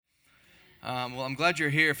Well, I'm glad you're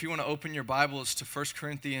here. If you want to open your Bibles to 1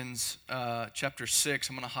 Corinthians chapter 6,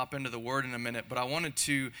 I'm going to hop into the Word in a minute, but I wanted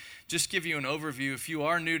to just give you an overview. If you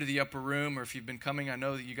are new to the upper room or if you've been coming, I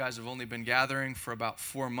know that you guys have only been gathering for about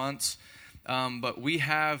 4 months, but we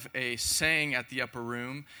have a saying at the upper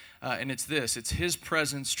room, and it's this: it's His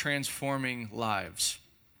presence transforming lives.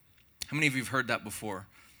 How many of you have heard that before?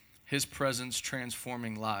 His presence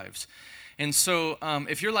transforming lives. And so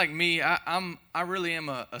if you're like me, I really am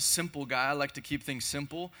a simple guy. I like to keep things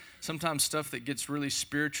simple. Sometimes stuff that gets really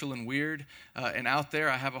spiritual and weird and out there,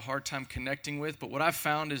 I have a hard time connecting with. But what I've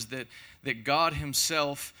found is that God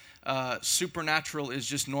Himself, supernatural is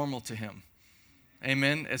just normal to Him.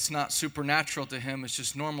 Amen? It's not supernatural to Him. It's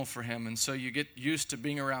just normal for Him. And so you get used to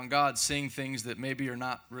being around God, seeing things that maybe are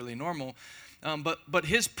not really normal. But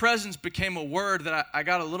His presence became a word that I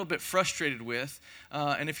got a little bit frustrated with.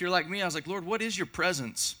 And if you're like me, I was like, Lord, what is your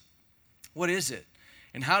presence? What is it?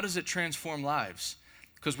 And how does it transform lives?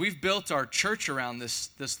 Because we've built our church around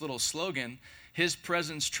this little slogan, His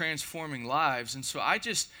presence transforming lives. And so I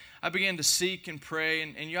began to seek and pray.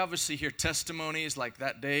 And you obviously hear testimonies like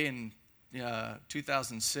that day in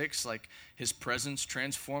 2006, like His presence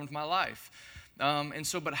transformed my life.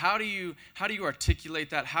 But how do you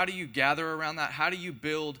articulate that? How do you gather around that? How do you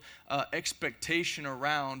build expectation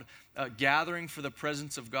around gathering for the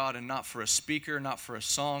presence of God and not for a speaker, not for a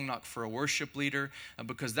song, not for a worship leader?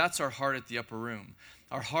 Because that's our heart at the upper room.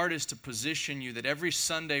 Our heart is to position you that every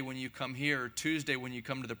Sunday when you come here, or Tuesday when you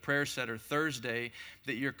come to the prayer set, or Thursday,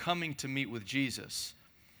 that you're coming to meet with Jesus.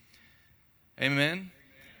 Amen?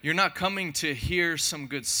 You're not coming to hear some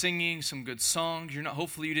good singing, some good songs.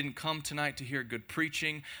 Hopefully you didn't come tonight to hear good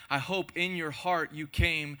preaching. I hope in your heart you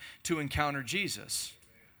came to encounter Jesus.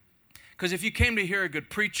 Because if you came to hear a good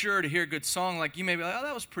preacher, or to hear a good song, like you may be like, oh,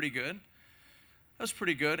 that was pretty good. That was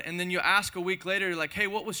pretty good. And then you ask a week later, you're like, hey,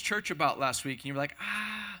 what was church about last week? And you're like,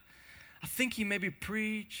 I think he maybe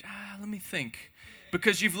preached. Let me think.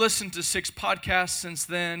 Because you've listened to 6 podcasts since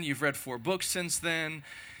then. You've read 4 books since then.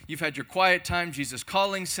 You've had your quiet time, Jesus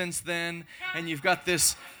Calling, since then, and you've got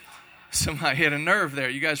this. Somebody hit a nerve there.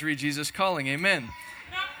 You guys read Jesus Calling, amen.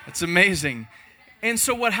 That's amazing. And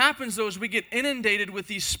so what happens, though, is we get inundated with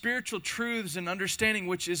these spiritual truths and understanding,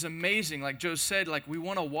 which is amazing. Like Joe said, like we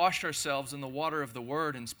want to wash ourselves in the water of the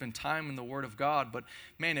Word and spend time in the Word of God. But,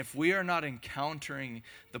 man, if we are not encountering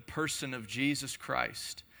the person of Jesus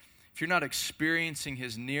Christ, if you're not experiencing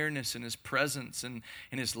His nearness and His presence and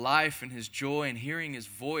His life and His joy and hearing His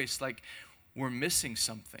voice, like we're missing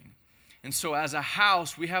something. And so as a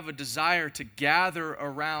house, we have a desire to gather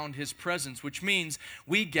around His presence, which means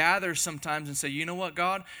we gather sometimes and say, you know what,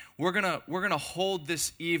 God, we're gonna hold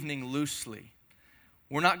this evening loosely.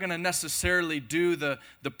 We're not going to necessarily do the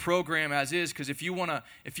program as is, because if you want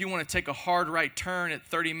to take a hard right turn at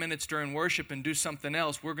 30 minutes during worship and do something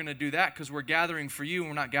else, we're going to do that because we're gathering for you and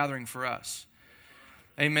we're not gathering for us.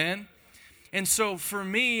 Amen? And so for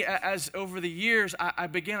me, as over the years,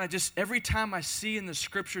 every time I see in the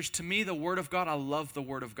Scriptures, to me, the Word of God, I love the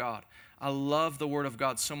Word of God. I love the Word of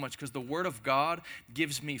God so much because the Word of God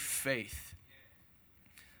gives me faith.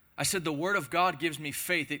 I said the Word of God gives me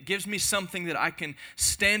faith. It gives me something that I can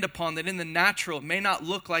stand upon, that in the natural it may not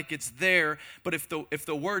look like it's there, but if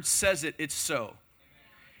the Word says it, it's so.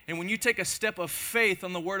 And when you take a step of faith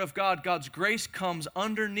on the Word of God, God's grace comes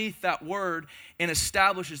underneath that Word and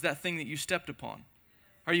establishes that thing that you stepped upon.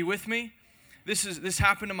 Are you with me? This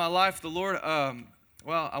happened in my life. The Lord,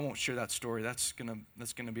 I won't share that story. That's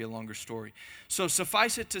gonna be a longer story. So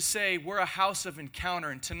suffice it to say, we're a house of encounter.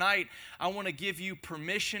 And tonight, I want to give you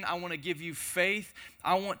permission. I want to give you faith.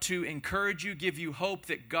 I want to encourage you, give you hope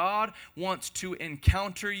that God wants to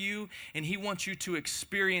encounter you, and He wants you to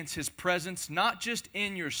experience His presence, not just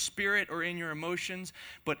in your spirit or in your emotions,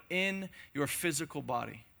 but in your physical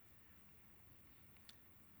body.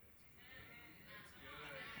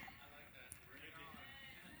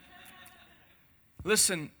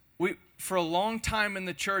 Listen, for a long time in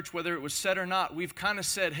the church, whether it was said or not, we've kind of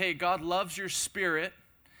said, hey, God loves your spirit.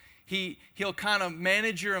 He'll kind of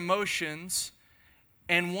manage your emotions.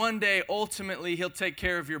 And one day, ultimately, He'll take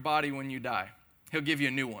care of your body when you die. He'll give you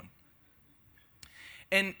a new one.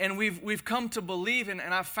 And we've come to believe, and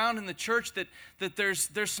I've found in the church that there's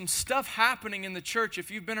some stuff happening in the church.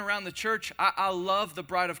 If you've been around the church, I love the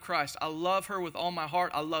bride of Christ. I love her with all my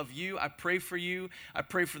heart. I love you. I pray for you. I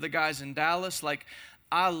pray for the guys in Dallas. Like,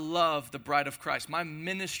 I love the bride of Christ. My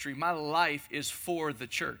ministry, my life is for the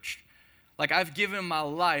church. Like, I've given my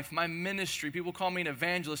life, my ministry. People call me an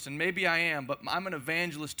evangelist, and maybe I am, but I'm an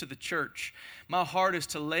evangelist to the church. My heart is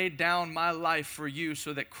to lay down my life for you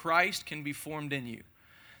so that Christ can be formed in you.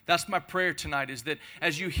 That's my prayer tonight, is that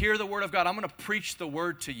as you hear the word of God, I'm going to preach the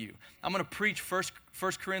word to you. I'm going to preach 1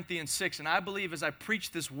 Corinthians 6, and I believe as I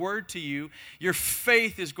preach this word to you, your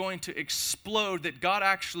faith is going to explode that God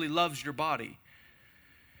actually loves your body.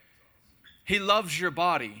 He loves your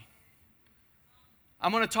body.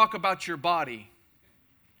 I'm going to talk about your body,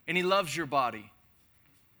 and He loves your body.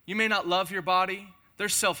 You may not love your body.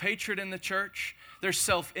 There's self-hatred in the church. There's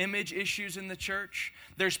self-image issues in the church.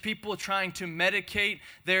 There's people trying to medicate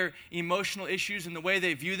their emotional issues and the way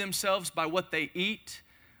they view themselves by what they eat,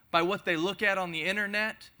 by what they look at on the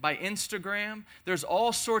internet, by Instagram. There's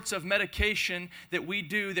all sorts of medication that we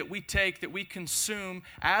do, that we take, that we consume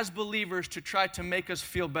as believers to try to make us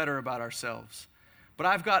feel better about ourselves. But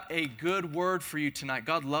I've got a good word for you tonight.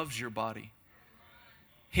 God loves your body.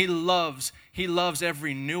 He loves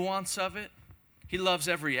every nuance of it. He loves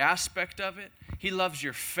every aspect of it. He loves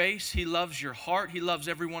your face. He loves your heart. He loves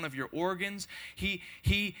every one of your organs. He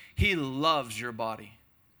loves your body.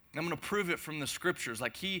 I'm going to prove it from the scriptures.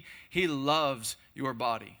 Like he loves your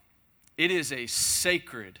body. It is a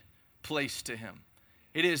sacred place to Him.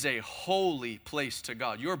 It is a holy place to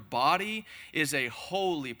God. Your body is a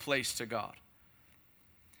holy place to God.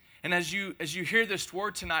 And as you hear this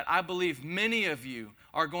word tonight, I believe many of you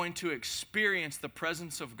are going to experience the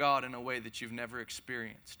presence of God in a way that you've never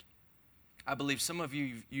experienced. I believe some of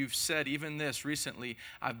you, you've said even this recently,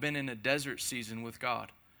 I've been in a desert season with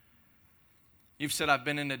God. You've said, I've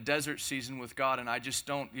been in a desert season with God, and I just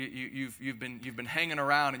don't, you've been hanging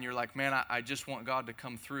around, and you're like, man, I just want God to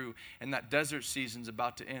come through. And that desert season's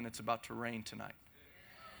about to end. It's about to rain tonight.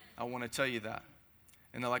 I want to tell you that.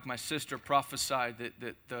 And like my sister prophesied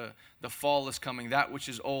that the fall is coming. That which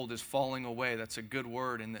is old is falling away. That's a good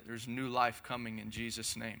word, and that there's new life coming in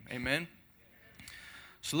Jesus' name. Amen?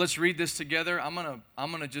 So let's read this together. I'm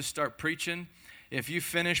gonna just start preaching. If you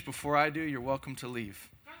finish before I do, you're welcome to leave.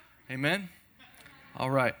 Amen?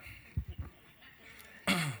 All right.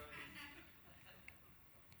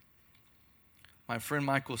 My friend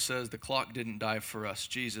Michael says the clock didn't die for us.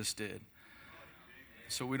 Jesus did.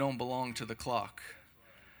 So we don't belong to the clock.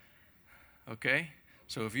 Okay?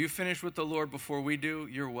 So if you finish with the Lord before we do,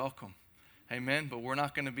 you're welcome. Amen? But we're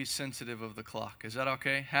not going to be sensitive of the clock. Is that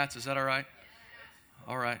okay? Hats, is that all right?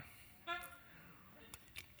 All right.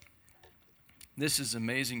 This is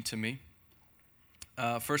amazing to me.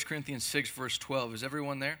 1 Corinthians 6, verse 12. Is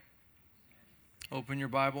everyone there? Open your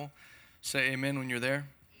Bible. Say amen when you're there.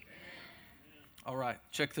 Amen. All right.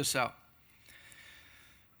 Check this out.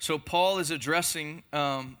 So Paul is addressing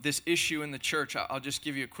this issue in the church. I'll just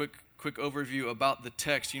give you a quick overview about the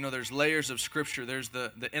text. You know, there's layers of Scripture. There's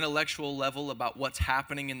the intellectual level about what's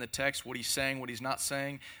happening in the text, what he's saying, what he's not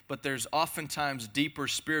saying. But there's oftentimes deeper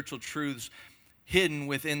spiritual truths hidden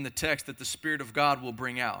within the text that the Spirit of God will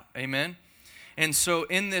bring out. Amen? And so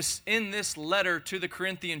in this letter to the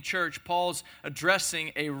Corinthian church, Paul's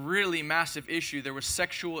addressing a really massive issue. There was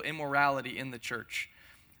sexual immorality in the church.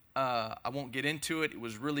 I won't get into it. It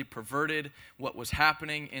was really perverted, what was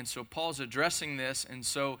happening. And so Paul's addressing this. And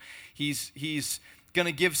so he's going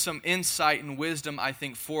to give some insight and wisdom, I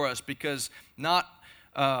think, for us. Because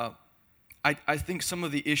I think some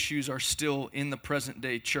of the issues are still in the present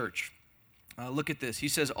day church. Look at this. He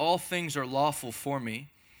says, all things are lawful for me,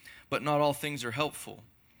 but not all things are helpful.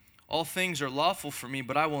 All things are lawful for me,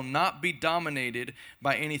 but I will not be dominated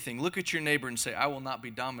by anything. Look at your neighbor and say, I will not be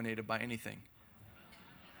dominated by anything.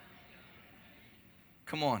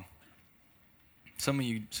 Come on. Some of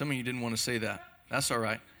you didn't want to say that. That's all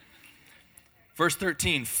right. Verse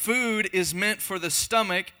 13, food is meant for the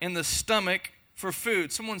stomach, and the stomach for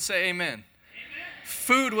food. Someone say amen. Amen.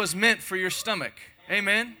 Food was meant for your stomach.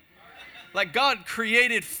 Amen. Like God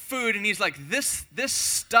created food, and He's like, this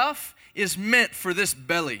stuff is meant for this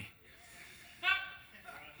belly.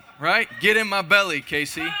 Right? Get in my belly,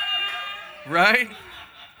 Casey. Right?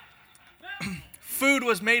 Food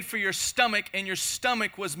was made for your stomach, and your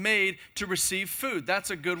stomach was made to receive food. That's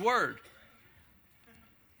a good word.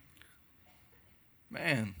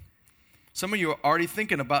 Man, some of you are already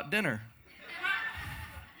thinking about dinner.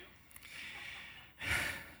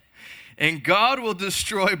 And God will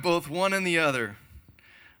destroy both one and the other.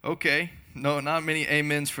 Okay, no, not many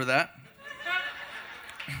amens for that.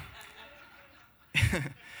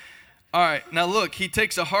 All right, now look, he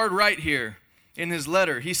takes a hard right here. In his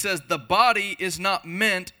letter, he says, the body is not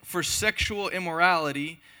meant for sexual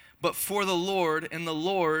immorality, but for the Lord, and the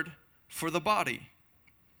Lord for the body.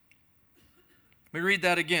 Let me read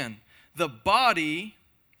that again. The body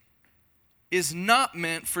is not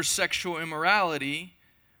meant for sexual immorality,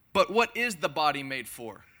 but what is the body made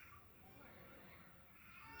for?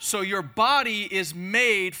 So your body is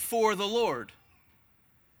made for the Lord.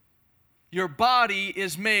 Your body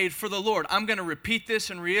is made for the Lord. I'm going to repeat this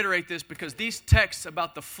and reiterate this because these texts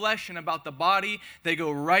about the flesh and about the body, they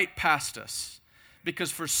go right past us. Because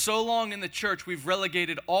for so long in the church, we've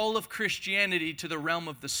relegated all of Christianity to the realm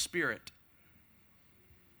of the Spirit.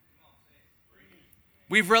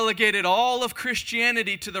 We've relegated all of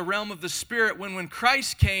Christianity to the realm of the Spirit when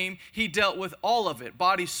Christ came, He dealt with all of it,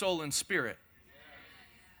 body, soul, and spirit.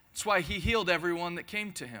 That's why He healed everyone that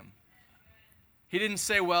came to Him. He didn't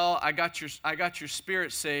say, well, I got your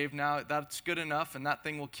spirit saved, now that's good enough, and that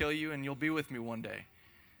thing will kill you, and you'll be with me one day.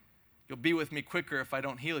 You'll be with me quicker if I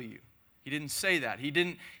don't heal you. He didn't say that. He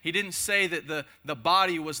didn't say that the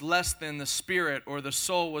body was less than the spirit or the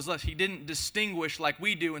soul was less. He didn't distinguish like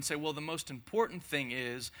we do and say, well, the most important thing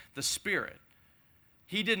is the spirit.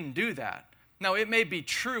 He didn't do that. Now, it may be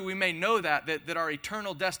true, we may know that our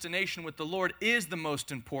eternal destination with the Lord is the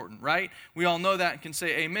most important, right? We all know that and can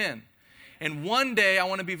say amen. And one day, I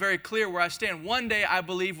want to be very clear where I stand. One day, I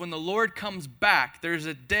believe when the Lord comes back, there's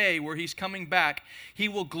a day where He's coming back, He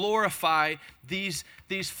will glorify these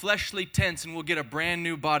fleshly tents and we'll get a brand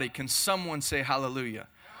new body. Can someone say hallelujah?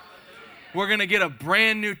 We're going to get a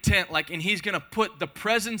brand new tent, and He's going to put the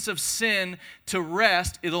presence of sin to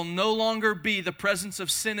rest. It'll no longer be the presence of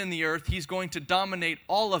sin in the earth. He's going to dominate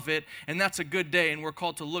all of it, and that's a good day, and we're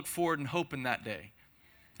called to look forward and hope in that day.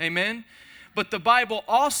 Amen? But the Bible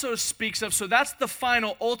also speaks of, so that's the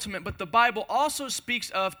final ultimate, but the Bible also speaks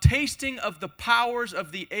of tasting of the powers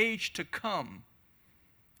of the age to come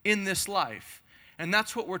in this life. And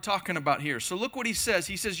that's what we're talking about here. So look what he says.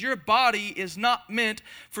 He says, your body is not meant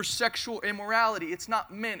for sexual immorality. It's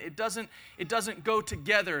not meant. It doesn't go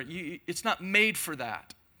together. It's not made for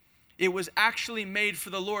that. It was actually made for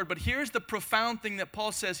the Lord. But here's the profound thing that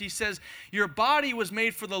Paul says. He says, your body was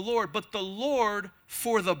made for the Lord, but the Lord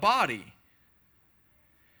for the body.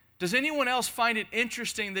 Does anyone else find it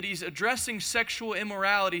interesting that he's addressing sexual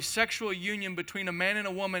immorality, sexual union between a man and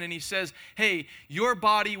a woman, and he says, hey, your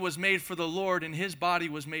body was made for the Lord and His body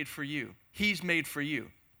was made for you. He's made for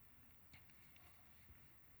you.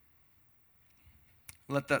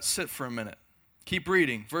 Let that sit for a minute. Keep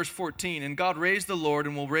reading. Verse 14, and God raised the Lord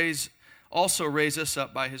and will also raise us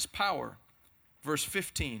up by His power. Verse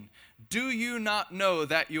 15, do you not know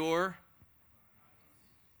that your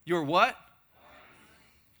what?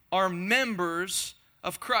 Are members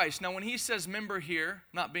of Christ. Now, when he says member here,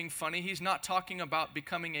 not being funny, he's not talking about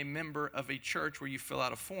becoming a member of a church where you fill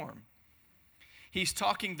out a form. He's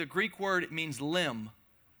talking, the Greek word, it means limb.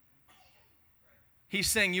 He's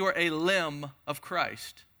saying you are a limb of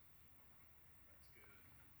Christ.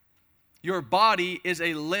 Your body is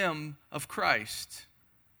a limb of Christ.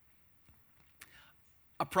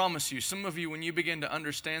 I promise you, some of you, when you begin to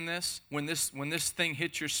understand this, when this thing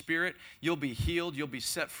hits your spirit, you'll be healed, you'll be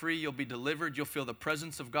set free, you'll be delivered, you'll feel the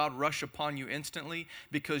presence of God rush upon you instantly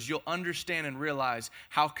because you'll understand and realize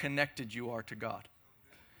how connected you are to God.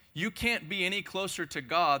 You can't be any closer to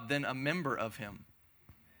God than a member of Him.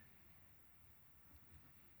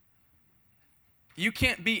 You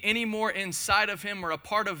can't be any more inside of Him or a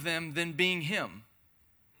part of them than being Him.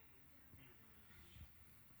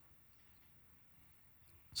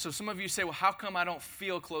 So some of you say, well, how come I don't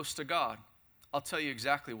feel close to God? I'll tell you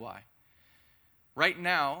exactly why. Right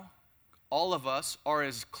now, all of us are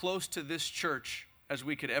as close to this church as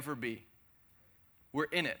we could ever be. We're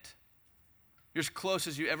in it. You're as close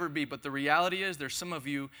as you ever be, but the reality is there's some of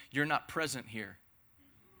you, you're not present here.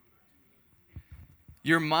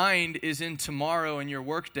 Your mind is in tomorrow in your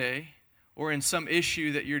workday or in some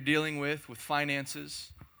issue that you're dealing with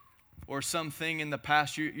finances, or something in the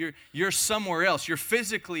past. You're somewhere else. You're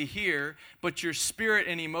physically here, but your spirit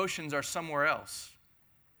and emotions are somewhere else.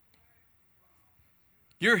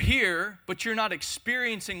 You're here, but you're not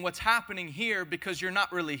experiencing what's happening here because you're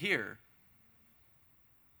not really here.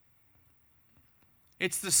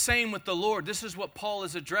 It's the same with the Lord. This is what Paul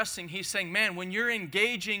is addressing. He's saying, man, when you're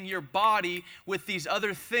engaging your body with these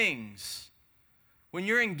other things, when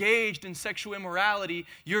you're engaged in sexual immorality,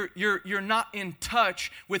 you're not in touch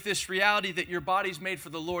with this reality that your body's made for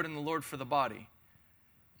the Lord and the Lord for the body.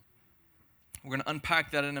 We're going to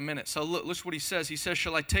unpack that in a minute. So look what he says. He says,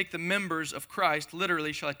 shall I take the members of Christ,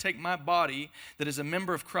 literally, shall I take my body that is a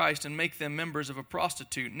member of Christ and make them members of a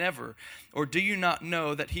prostitute? Never. Or do you not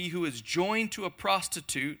know that he who is joined to a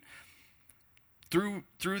prostitute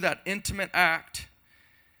through that intimate act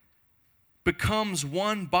becomes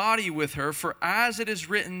one body with her, for as it is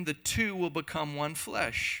written, the two will become one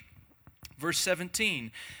flesh. Verse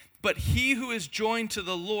 17, but he who is joined to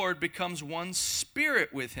the Lord becomes one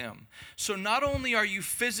spirit with Him. So not only are you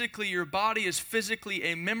physically, your body is physically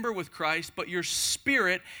a member with Christ, but your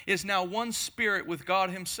spirit is now one spirit with God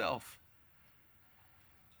Himself.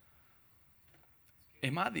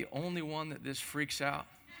 Am I the only one that this freaks out?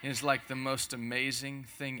 It's like the most amazing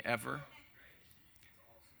thing ever.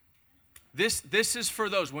 This is for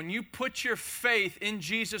those. When you put your faith in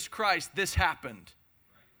Jesus Christ, this happened.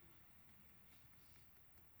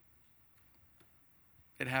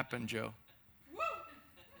 It happened, Joe.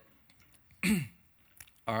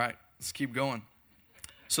 All right, let's keep going.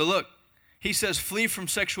 So look, he says, flee from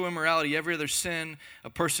sexual immorality. Every other sin a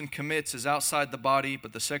person commits is outside the body,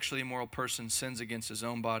 but the sexually immoral person sins against his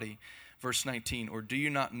own body. Verse 19, or do you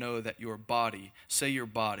not know that your body, say your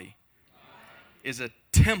body, is a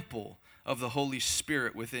temple of the Holy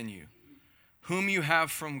Spirit within you, whom you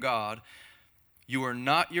have from God? You are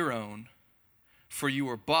not your own, for you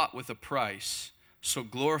were bought with a price. So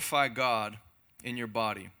glorify God in your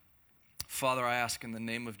body. Father, I ask in the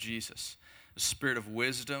name of Jesus, the spirit of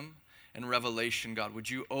wisdom and revelation, God, would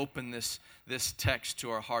you open this text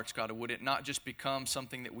to our hearts, God? Would it not just become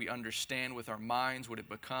something that we understand with our minds? Would it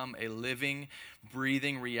become a living,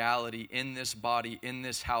 breathing reality in this body, in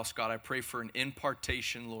this house, God? I pray for an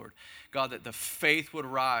impartation, Lord. God, that the faith would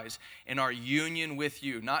rise in our union with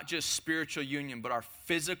you, not just spiritual union, but our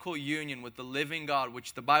physical union with the living God,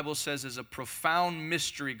 which the Bible says is a profound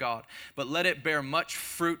mystery, God. But let it bear much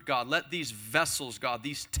fruit, God. Let these vessels, God,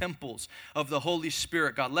 these temples of the Holy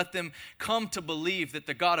Spirit, God, let them come to believe that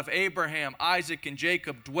the God of Abraham, Isaac, and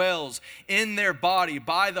Jacob dwells in their body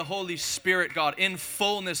by the Holy Spirit, God, in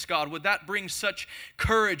fullness, God. Would that bring such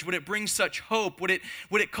courage? Would it bring such hope? Would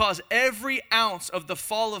it cause every ounce of the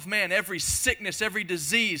fall of man, every sickness, every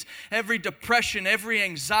disease, every depression, every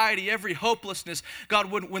anxiety, every hopelessness,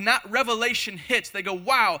 God, when that revelation hits, they go,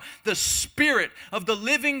 wow, the Spirit of the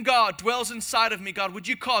living God dwells inside of me, God. Would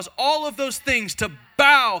you cause all of those things to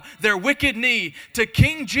bow their wicked knee to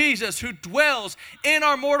King Jesus, who dwells in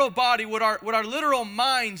our mortal body? Would our literal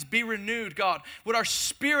minds be renewed, God? Would our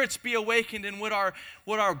spirits be awakened, and would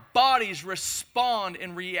our bodies respond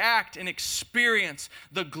and react and experience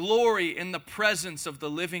the glory in the presence of the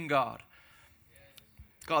living God?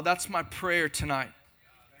 God, that's my prayer tonight.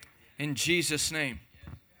 In Jesus' name.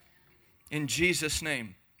 In Jesus'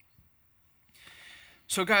 name.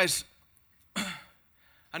 So guys,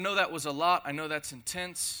 I know that was a lot. I know that's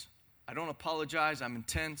intense. I don't apologize. I'm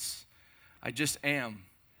intense. I just am.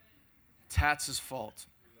 It's Hatz's fault.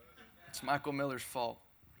 It's Michael Miller's fault.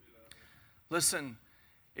 Listen,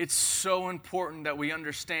 it's so important that we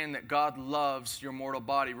understand that God loves your mortal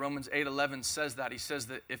body. Romans 8:11 says that. He says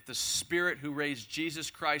that if the Spirit who raised Jesus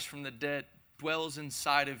Christ from the dead dwells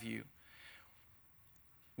inside of you,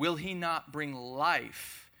 will He not bring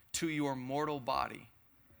life to your mortal body?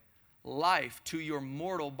 Life to your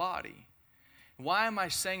mortal body. Why am I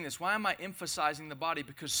saying this? Why am I emphasizing the body?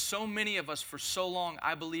 Because so many of us for so long,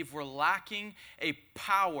 I believe, we're lacking a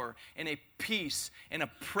power and a peace and a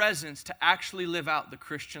presence to actually live out the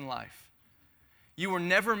Christian life. You were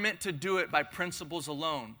never meant to do it by principles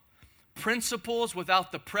alone. Principles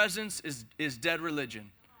without the presence is dead religion.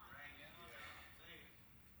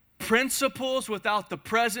 Principles without the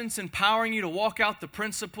presence empowering you to walk out the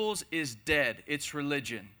principles is dead. It's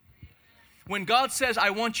religion. When God says, I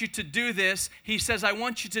want you to do this, He says, I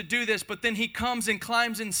want you to do this, but then He comes and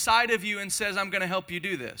climbs inside of you and says, I'm going to help you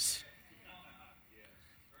do this.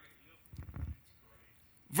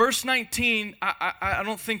 Verse 19, I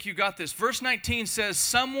don't think you got this. Verse 19 says,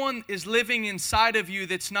 someone is living inside of you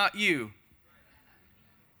that's not you.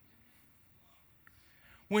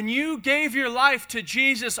 When you gave your life to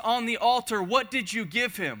Jesus on the altar, what did you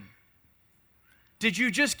give Him? Did you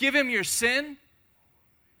just give Him your sin?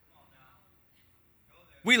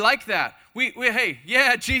 We like that. Hey,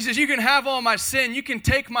 yeah, Jesus, you can have all my sin. You can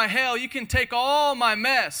take my hell. You can take all my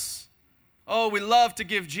mess. Oh, we love to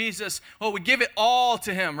give Jesus. Oh, we give it all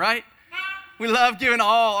to Him, right? We love giving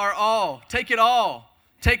our all. Take it all.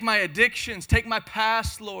 Take my addictions. Take my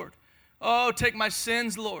past, Lord. Oh, take my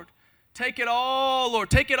sins, Lord. Take it all,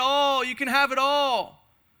 Lord. Take it all. You can have it all.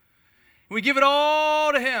 We give it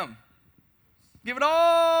all to Him. Give it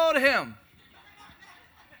all to Him.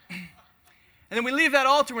 And then we leave that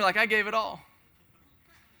altar and we're like, I gave it all.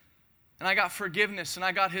 And I got forgiveness and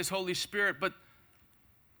I got His Holy Spirit. But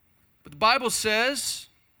the Bible says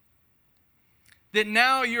that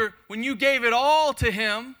now when you gave it all to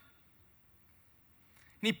Him, and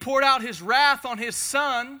He poured out His wrath on His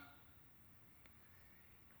Son,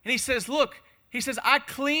 and He says, look, He says, I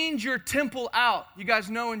cleaned your temple out. You guys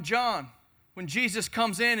know in John, when Jesus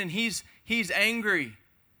comes in and he's angry.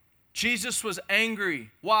 Jesus was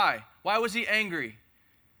angry. Why? Why was He angry?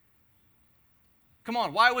 Come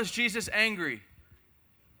on, why was Jesus angry?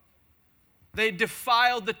 They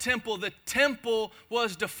defiled the temple. The temple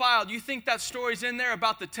was defiled. You think that story's in there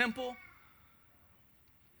about the temple?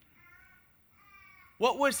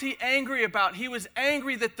 What was he angry about? He was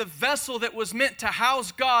angry that the vessel that was meant to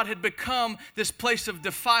house God had become this place of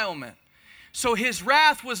defilement. So his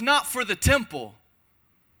wrath was not for the temple.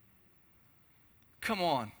 Come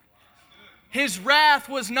on. His wrath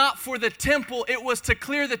was not for the temple. It was to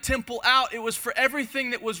clear the temple out. It was for everything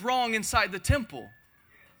that was wrong inside the temple.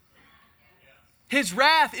 His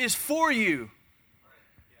wrath is for you.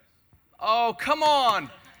 Oh, come on.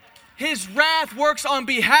 His wrath works on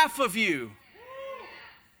behalf of you.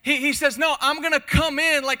 He says, no, I'm going to come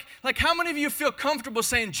in. Like how many of you feel comfortable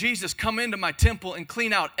saying, Jesus, come into my temple and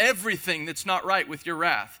clean out everything that's not right with your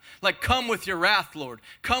wrath? Like, come with your wrath, Lord.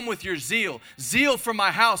 Come with your zeal. Zeal for my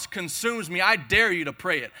house consumes me. I dare you to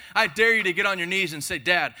pray it. I dare you to get on your knees and say,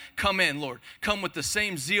 Dad, come in, Lord. Come with the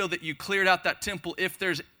same zeal that you cleared out that temple. If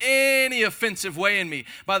there's any offensive way in me,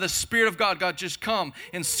 by the Spirit of God, God, just come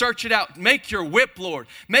and search it out. Make your whip, Lord.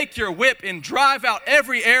 Make your whip and drive out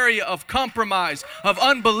every area of compromise, of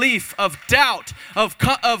unbelief, of doubt, of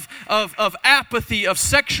apathy, of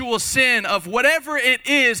sexual sin, of whatever it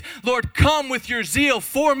is. Lord, come with your zeal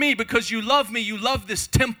for me because you love me. You love this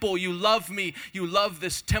temple. You love me. You love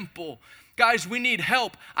this temple. Guys, we need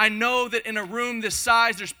help. I know that in a room this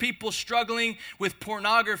size, there's people struggling with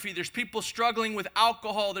pornography. There's people struggling with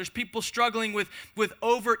alcohol. There's people struggling with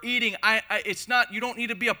overeating. It's not, you don't need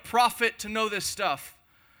to be a prophet to know this stuff.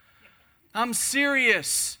 I'm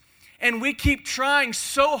serious. And we keep trying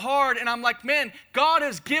so hard, and I'm like, man, God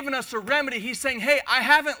has given us a remedy. He's saying, hey, I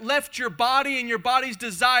haven't left your body and your body's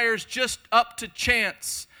desires just up to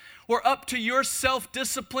chance or up to your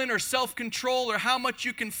self-discipline or self-control or how much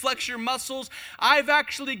you can flex your muscles. I've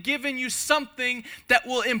actually given you something that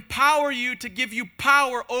will empower you to give you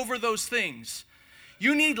power over those things.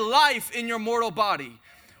 You need life in your mortal body.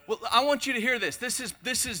 Well, I want you to hear this. This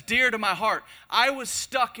is dear to my heart. I was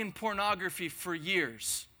stuck in pornography for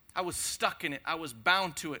years. I was stuck in it. I was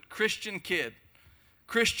bound to it. Christian kid.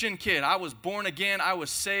 I was born again. I was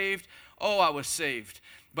saved. Oh, I was saved.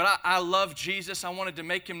 But I love Jesus. I wanted to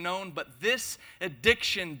make him known. But this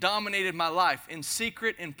addiction dominated my life in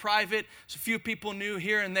secret, in private. So few people knew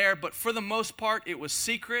here and there. But for the most part, it was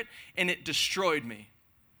secret and it destroyed me.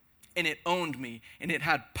 And it owned me. And it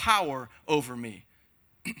had power over me.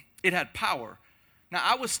 It had power. Now,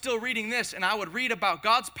 I was still reading this, and I would read about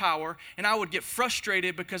God's power, and I would get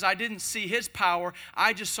frustrated because I didn't see his power.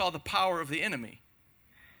 I just saw the power of the enemy.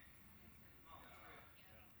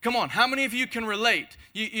 Come on, how many of you can relate?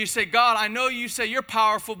 You say, God, I know you say you're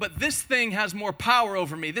powerful, but this thing has more power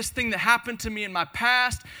over me. This thing that happened to me in my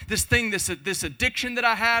past, this addiction that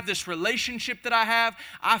I have, this relationship that I have,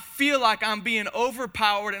 I feel like I'm being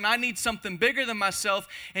overpowered and I need something bigger than myself.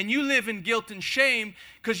 And you live in guilt and shame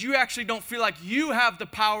because you actually don't feel like you have the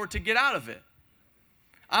power to get out of it.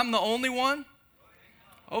 I'm the only one?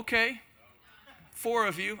 Okay. 4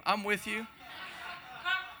 of you, I'm with you.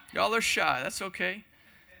 Y'all are shy, that's okay.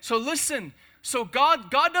 So listen, so God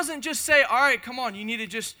doesn't just say, all right, come on, you need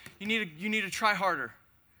to try harder.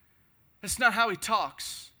 That's not how he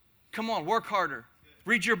talks. Come on, work harder.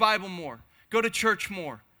 Read your Bible more. Go to church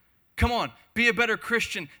more. Come on, be a better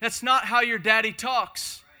Christian. That's not how your daddy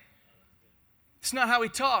talks. It's not how he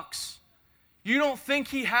talks. You don't think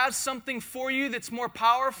he has something for you that's more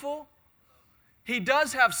powerful? He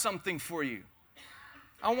does have something for you.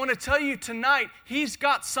 I want to tell you tonight, he's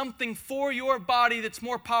got something for your body that's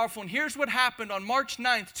more powerful. And here's what happened on March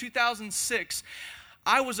 9th, 2006.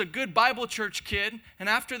 I was a good Bible church kid, and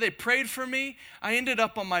after they prayed for me, I ended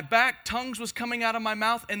up on my back, tongues was coming out of my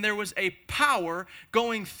mouth, and there was a power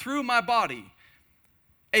going through my body.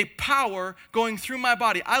 A power going through my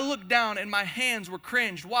body. I looked down and my hands were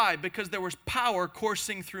cringed. Why? Because there was power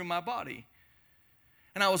coursing through my body.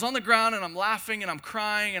 And I was on the ground and I'm laughing and I'm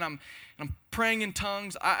crying and I'm praying in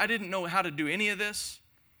tongues. I didn't know how to do any of this.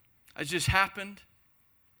 It just happened.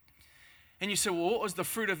 And you say, well, what was the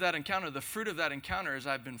fruit of that encounter? The fruit of that encounter is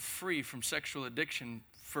I've been free from sexual addiction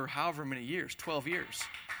for however many years, 12 years.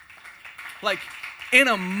 Like in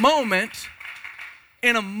a moment,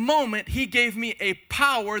 he gave me a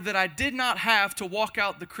power that I did not have to walk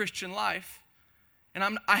out the Christian life.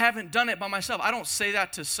 And I haven't done it by myself. I don't say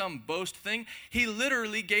that to some boast thing. He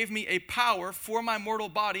literally gave me a power for my mortal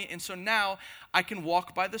body, and so now I can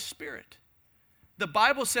walk by the Spirit. The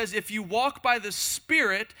Bible says if you walk by the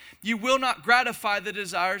Spirit, you will not gratify the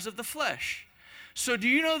desires of the flesh. So do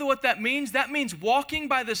you know what that means? That means walking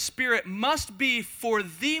by the Spirit must be for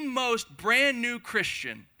the most brand new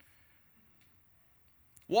Christian.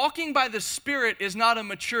 Walking by the Spirit is not a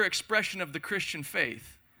mature expression of the Christian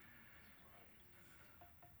faith.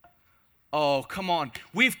 Oh, come on.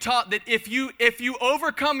 We've taught that if you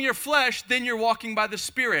overcome your flesh, then you're walking by the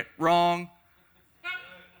Spirit. Wrong.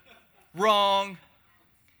 Wrong.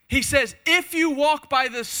 He says, if you walk by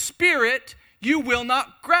the Spirit, you will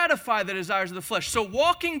not gratify the desires of the flesh. So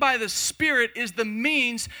walking by the Spirit is the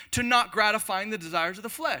means to not gratifying the desires of the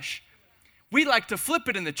flesh. We like to flip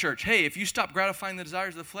it in the church. Hey, if you stop gratifying the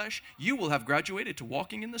desires of the flesh, you will have graduated to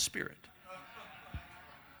walking in the Spirit.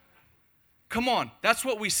 Come on, that's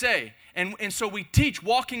what we say. And so we teach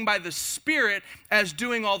walking by the Spirit as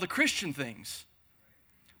doing all the Christian things.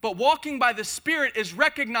 But walking by the Spirit is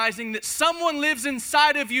recognizing that someone lives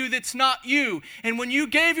inside of you that's not you. And when you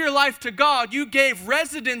gave your life to God, you gave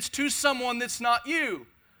residence to someone that's not you.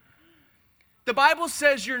 The Bible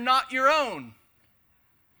says you're not your own.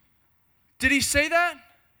 Did he say that?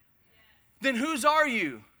 Then whose are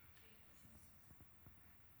you?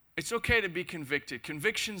 It's okay to be convicted.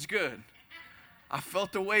 Conviction's good. I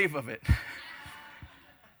felt the wave of it.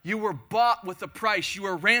 You were bought with a price. You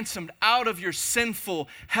were ransomed out of your sinful,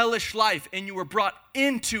 hellish life, and you were brought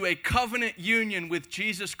into a covenant union with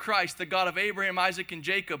Jesus Christ, the God of Abraham, Isaac, and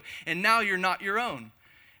Jacob. And now you're not your own.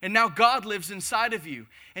 And now God lives inside of you.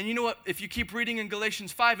 And you know what? If you keep reading in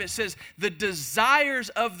Galatians 5, it says, the desires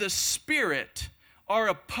of the Spirit are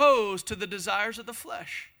opposed to the desires of the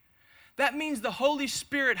flesh. That means the Holy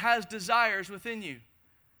Spirit has desires within you.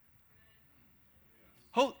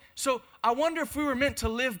 So I wonder if we were meant to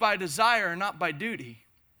live by desire and not by duty.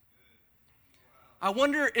 I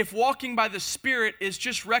wonder if walking by the Spirit is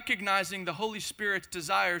just recognizing the Holy Spirit's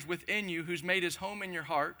desires within you, who's made his home in your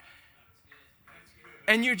heart.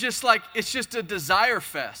 And you're just like, it's just a desire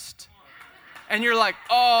fest. And you're like,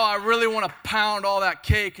 oh, I really want to pound all that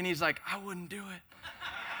cake. And he's like, I wouldn't do it.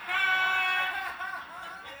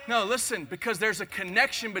 No, listen, because there's a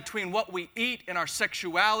connection between what we eat and our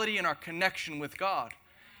sexuality and our connection with God.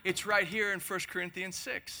 It's right here in 1 Corinthians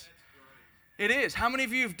 6. It is. How many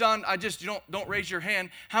of you have done, don't raise your hand.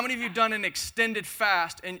 How many of you have done an extended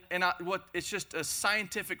fast? It's just a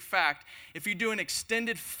scientific fact. If you do an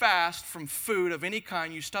extended fast from food of any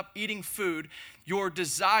kind, you stop eating food, your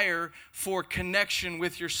desire for connection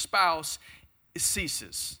with your spouse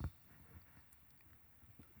ceases.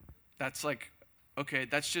 That's like, okay,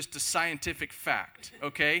 that's just a scientific fact,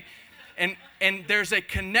 okay? And there's a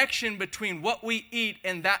connection between what we eat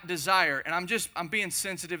and that desire. And I'm being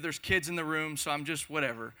sensitive. There's kids in the room, so I'm just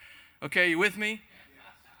whatever. Okay, you with me?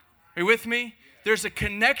 Are you with me? There's a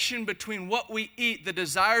connection between what we eat, the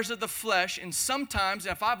desires of the flesh, and sometimes,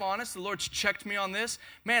 if I'm honest, the Lord's checked me on this.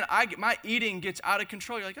 Man, my eating gets out of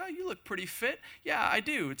control. You're like, oh, you look pretty fit. Yeah, I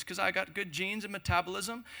do. It's because I got good genes and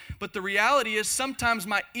metabolism. But the reality is sometimes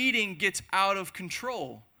my eating gets out of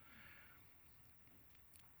control.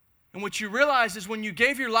 And what you realize is when you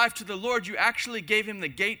gave your life to the Lord, you actually gave him the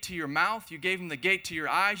gate to your mouth. You gave him the gate to your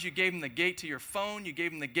eyes. You gave him the gate to your phone. You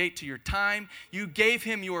gave him the gate to your time. You gave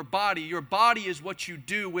him your body. Your body is what you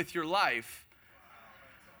do with your life.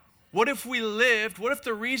 What if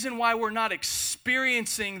the reason why we're not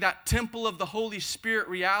experiencing that temple of the Holy Spirit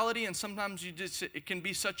reality, and sometimes it can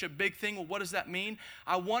be such a big thing, well, what does that mean?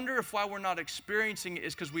 I wonder if why we're not experiencing it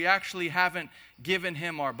is because we actually haven't given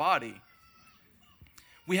him our body.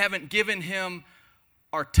 We haven't given him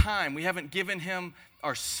our time. We haven't given him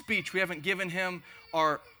our speech. We haven't given him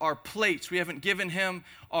our plates. We haven't given him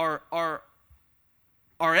our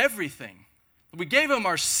everything. We gave him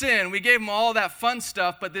our sin. We gave him all that fun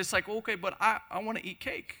stuff, but it's like, okay, but I want to eat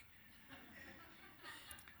cake.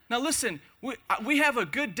 Now listen, we have a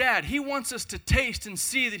good dad. He wants us to taste and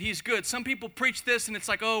see that he's good. Some people preach this and it's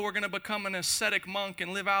like, oh, we're going to become an ascetic monk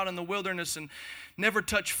and live out in the wilderness and never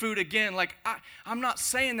touch food again. Like, I'm not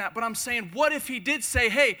saying that, but I'm saying, what if he did say,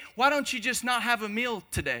 hey, why don't you just not have a meal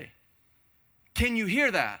today? Can you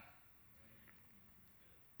hear that?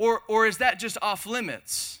 Or is that just off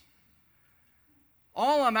limits?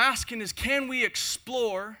 All I'm asking is, can we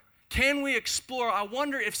explore? I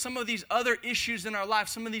wonder if some of these other issues in our life,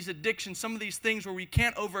 some of these addictions, some of these things where we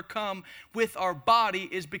can't overcome with our body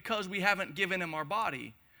is because we haven't given him our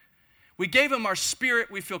body. We gave him our spirit.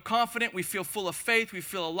 We feel confident. We feel full of faith. We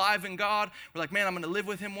feel alive in God. We're like, man, I'm going to live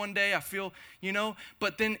with him one day. I feel,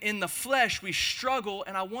 But then in the flesh, we struggle.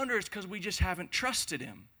 And I wonder it's because we just haven't trusted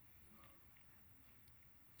him.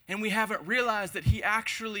 And we haven't realized that he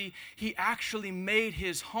actually made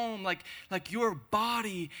his home. Like your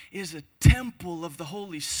body is a temple of the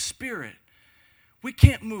Holy Spirit. We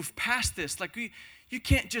can't move past this. Like you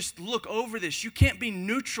can't just look over this. You can't be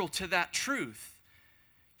neutral to that truth.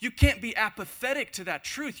 You can't be apathetic to that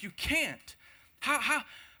truth. You can't.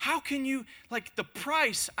 How can you, like the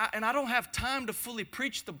price, and I don't have time to fully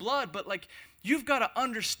preach the blood, but like you've got to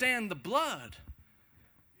understand the blood.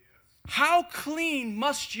 How clean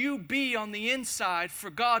must you be on the inside for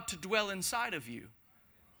God to dwell inside of you?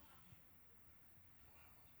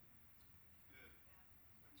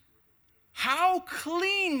 how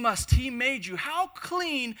clean must he made you? How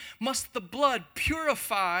clean must the blood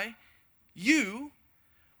purify you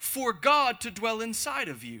for God to dwell inside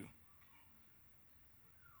of you?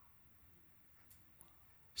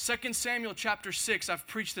 2 Samuel chapter 6, I've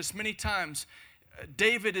preached this many times.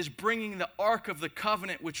 David is bringing the Ark of the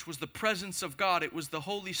Covenant, which was the presence of God. It was the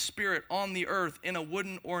Holy Spirit on the earth in a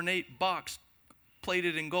wooden ornate box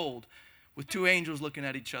plated in gold with two angels looking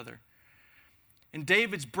at each other. And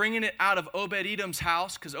David's bringing it out of Obed-Edom's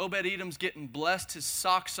house because Obed-Edom's getting blessed his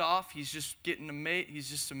socks off. He's just he's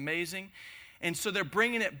just amazing. And so they're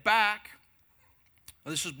bringing it back.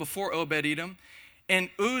 Well, this was before Obed-Edom. And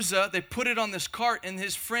Uzzah, they put it on this cart, and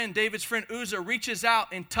his friend, David's friend Uzzah, reaches out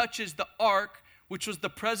and touches the ark, which was the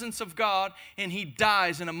presence of God, and he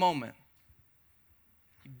dies in a moment.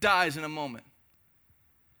 He dies in a moment.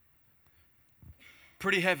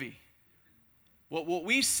 Pretty heavy. What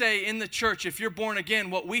we say in the church, if you're born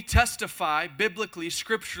again, what we testify biblically,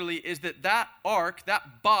 scripturally, is that ark,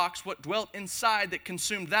 that box, what dwelt inside that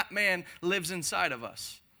consumed that man, lives inside of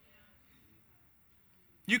us.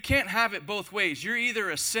 You can't have it both ways. You're either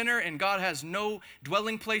a sinner and God has no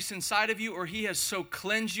dwelling place inside of you, or he has so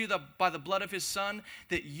cleansed you by the blood of his Son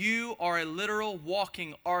that you are a literal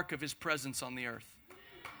walking ark of his presence on the earth.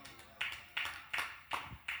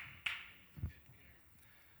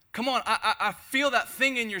 Come on, I feel that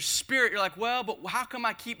thing in your spirit. You're like, well, but how come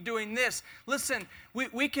I keep doing this? Listen,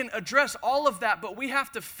 we can address all of that, but we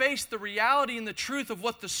have to face the reality and the truth of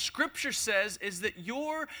what the Scripture says is that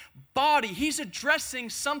your body, he's addressing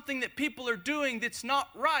something that people are doing that's not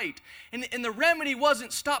right. And the remedy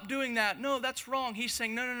wasn't stop doing that. No, that's wrong. He's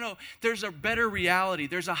saying, no. There's a better reality.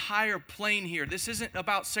 There's a higher plane here. This isn't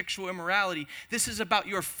about sexual immorality. This is about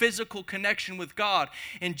your physical connection with God.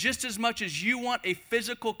 And just as much as you want a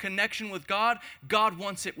physical connection with God, God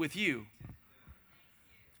wants it with you.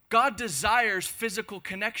 God desires physical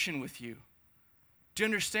connection with you. Do you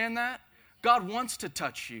understand that? God wants to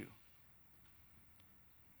touch you.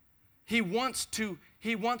 He wants to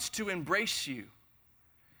embrace you.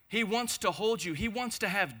 He wants to hold you. He wants to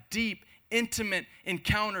have deep, intimate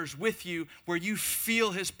encounters with you where you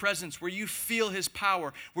feel his presence, where you feel his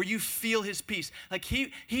power, where you feel his peace. Like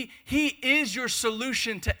he is your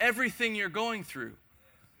solution to everything you're going through.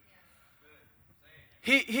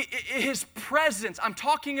 His presence, I'm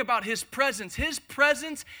talking about his presence. His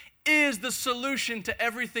presence is the solution to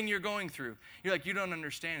everything you're going through. You're like, you don't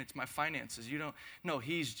understand, it's my finances. You don't, no,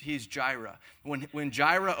 he's Jireh. When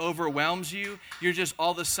Jireh overwhelms you, you're just all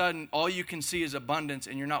of a sudden, all you can see is abundance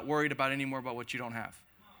and you're not worried about anymore about what you don't have.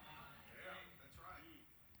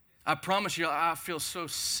 I promise you, I feel so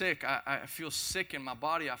sick. I feel sick in my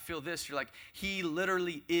body. I feel this. You're like, he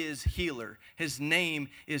literally is healer. His name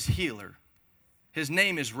is healer. His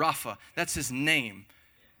name is Rapha. That's his name.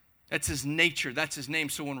 That's his nature. That's his name.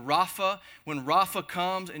 So when Rapha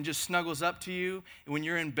comes and just snuggles up to you, when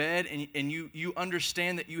you're in bed and you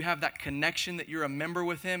understand that you have that connection, that you're a member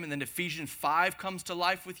with him, and then Ephesians 5 comes to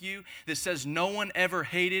life with you that says no one ever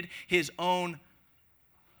hated his own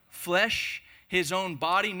flesh, his own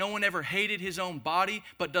body. No one ever hated his own body,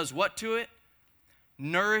 but does what to it?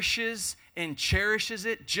 Nourishes and cherishes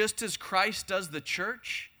it just as Christ does the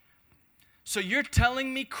church. So you're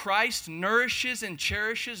telling me Christ nourishes and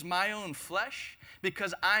cherishes my own flesh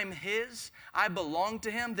because I'm his, I belong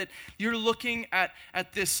to him, that you're looking at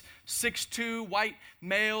this 6'2" white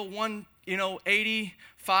male,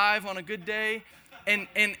 85 on a good day, and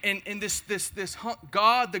this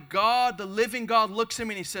God, the living God looks at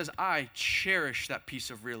me and he says, I cherish that piece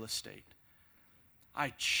of real estate.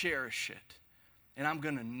 I cherish it, and I'm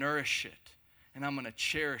going to nourish it, and I'm going to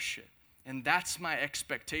cherish it. And that's my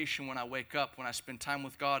expectation when I wake up, when I spend time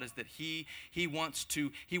with God, is that He wants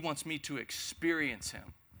me to experience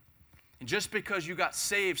Him. And just because you got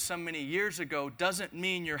saved so many years ago doesn't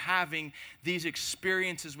mean you're having these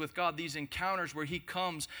experiences with God, these encounters where He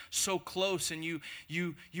comes so close and you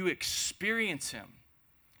experience Him.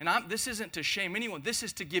 And this isn't to shame anyone. This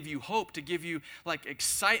is to give you hope, to give you like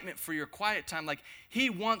excitement for your quiet time. Like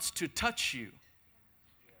He wants to touch you.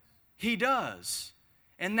 He does.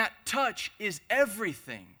 And that touch is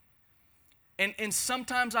everything. And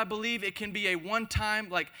sometimes I believe it can be a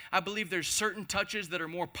one-time, like I believe there's certain touches that are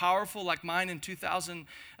more powerful, like mine in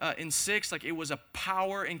 2006, like it was a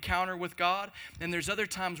power encounter with God. And there's other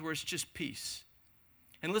times where it's just peace.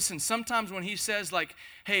 And listen, sometimes when He says like,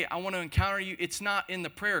 hey, I want to encounter you, it's not in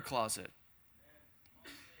the prayer closet.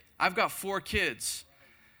 I've got 4 kids.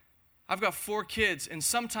 And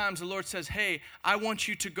sometimes the Lord says, hey, I want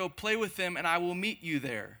you to go play with them and I will meet you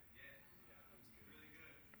there.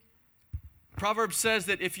 Proverbs says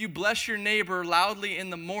that if you bless your neighbor loudly in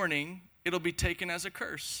the morning, it'll be taken as a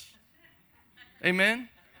curse. Amen?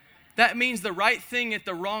 That means the right thing at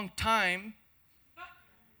the wrong time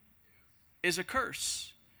is a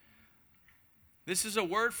curse. This is a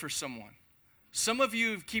word for someone. Some of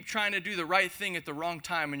you keep trying to do the right thing at the wrong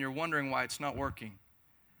time and you're wondering why it's not working.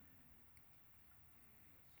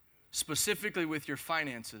 Specifically with your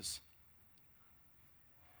finances.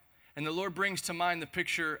 And the Lord brings to mind the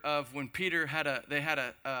picture of when Peter had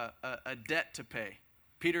a debt to pay.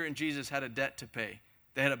 Peter and Jesus had a debt to pay.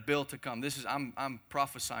 They had a bill to come. I'm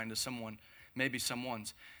prophesying to someone, maybe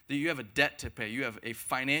someone's, that you have a debt to pay. You have a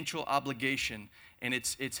financial obligation, and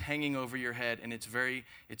it's hanging over your head, and it's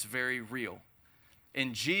very real.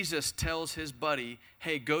 And Jesus tells his buddy,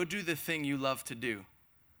 hey, go do the thing you love to do.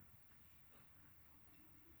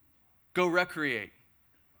 Go recreate.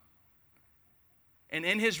 And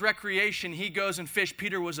in his recreation, he goes and fish.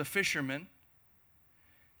 Peter was a fisherman.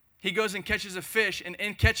 He goes and catches a fish, and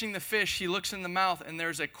in catching the fish, he looks in the mouth, and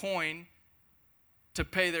there's a coin to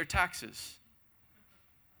pay their taxes.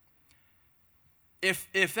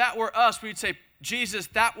 If that were us, we'd say, Jesus,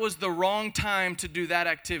 that was the wrong time to do that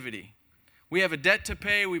activity. We have a debt to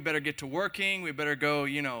pay. We better get to working. We better go,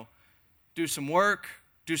 do some work,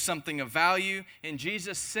 do something of value. And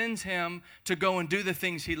Jesus sends him to go and do the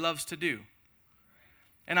things he loves to do.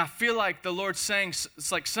 And I feel like the Lord's saying,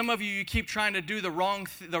 it's like some of you keep trying to do the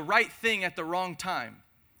right thing at the wrong time.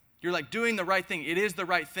 You're like doing the right thing. It is the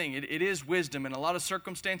right thing. It is wisdom. In a lot of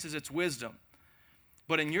circumstances, it's wisdom.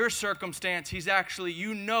 But in your circumstance, he's actually,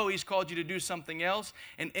 he's called you to do something else.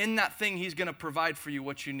 And in that thing, he's going to provide for you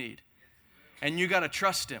what you need. And you got to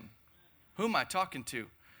trust him. Who am I talking to?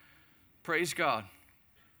 Praise God.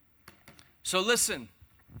 So listen.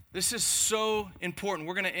 This is so important.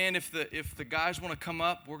 We're going to end, if the guys want to come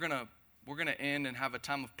up, we're going to end and have a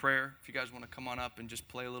time of prayer. If you guys want to come on up and just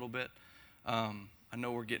play a little bit. I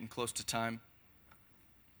know we're getting close to time.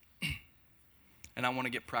 And I want to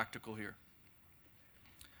get practical here.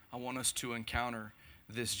 I want us to encounter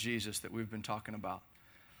this Jesus that we've been talking about.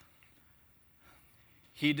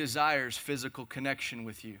 He desires physical connection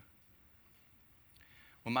with you.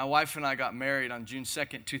 When my wife and I got married on June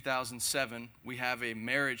 2nd, 2007, we have a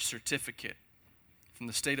marriage certificate from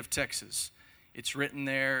the state of Texas. It's written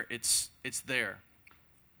there. It's there.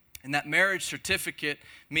 And that marriage certificate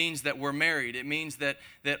means that we're married. It means that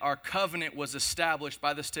our covenant was established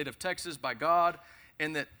by the state of Texas, by God,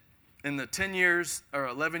 and that in the 10 years or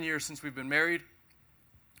 11 years since we've been married,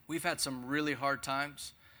 we've had some really hard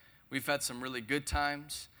times. We've had some really good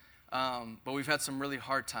times, but we've had some really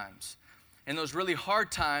hard times. And those really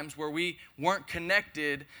hard times where we weren't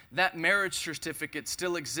connected, that marriage certificate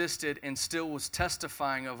still existed and still was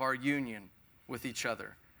testifying of our union with each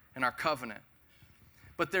other and our covenant.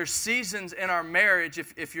 But there's seasons in our marriage,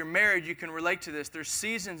 if you're married, you can relate to this. There's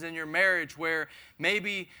seasons in your marriage where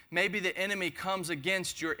maybe the enemy comes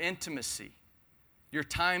against your intimacy, your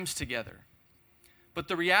times together. But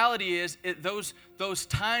the reality is, those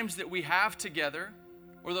times that we have together,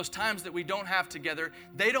 or those times that we don't have together,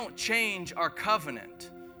 they don't change our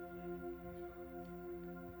covenant.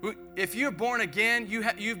 If you're born again,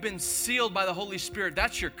 you've been sealed by the Holy Spirit.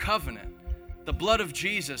 That's your covenant. The blood of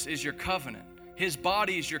Jesus is your covenant. His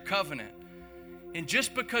body is your covenant. And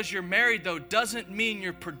just because you're married, though, doesn't mean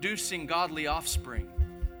you're producing godly offspring.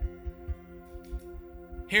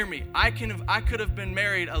 Hear me. I could have been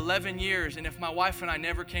married 11 years, and if my wife and I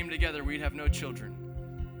never came together, we'd have no children.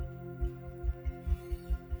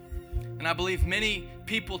 And I believe many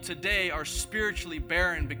people today are spiritually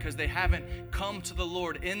barren because they haven't come to the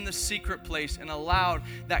Lord in the secret place and allowed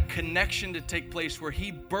that connection to take place where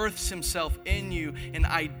He births Himself in you, an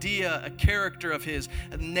idea, a character of His,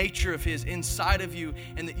 a nature of His inside of you,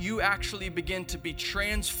 and that you actually begin to be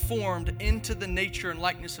transformed into the nature and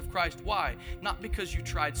likeness of Christ. Why? Not because you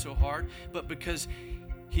tried so hard, but because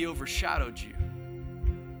He overshadowed you.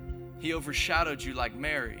 He overshadowed you like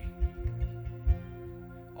Mary.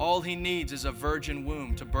 All He needs is a virgin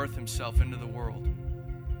womb to birth Himself into the world.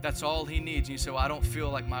 That's all He needs. And you say, well, I don't feel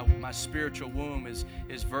like my spiritual womb is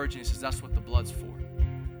virgin. He says, that's what the blood's for.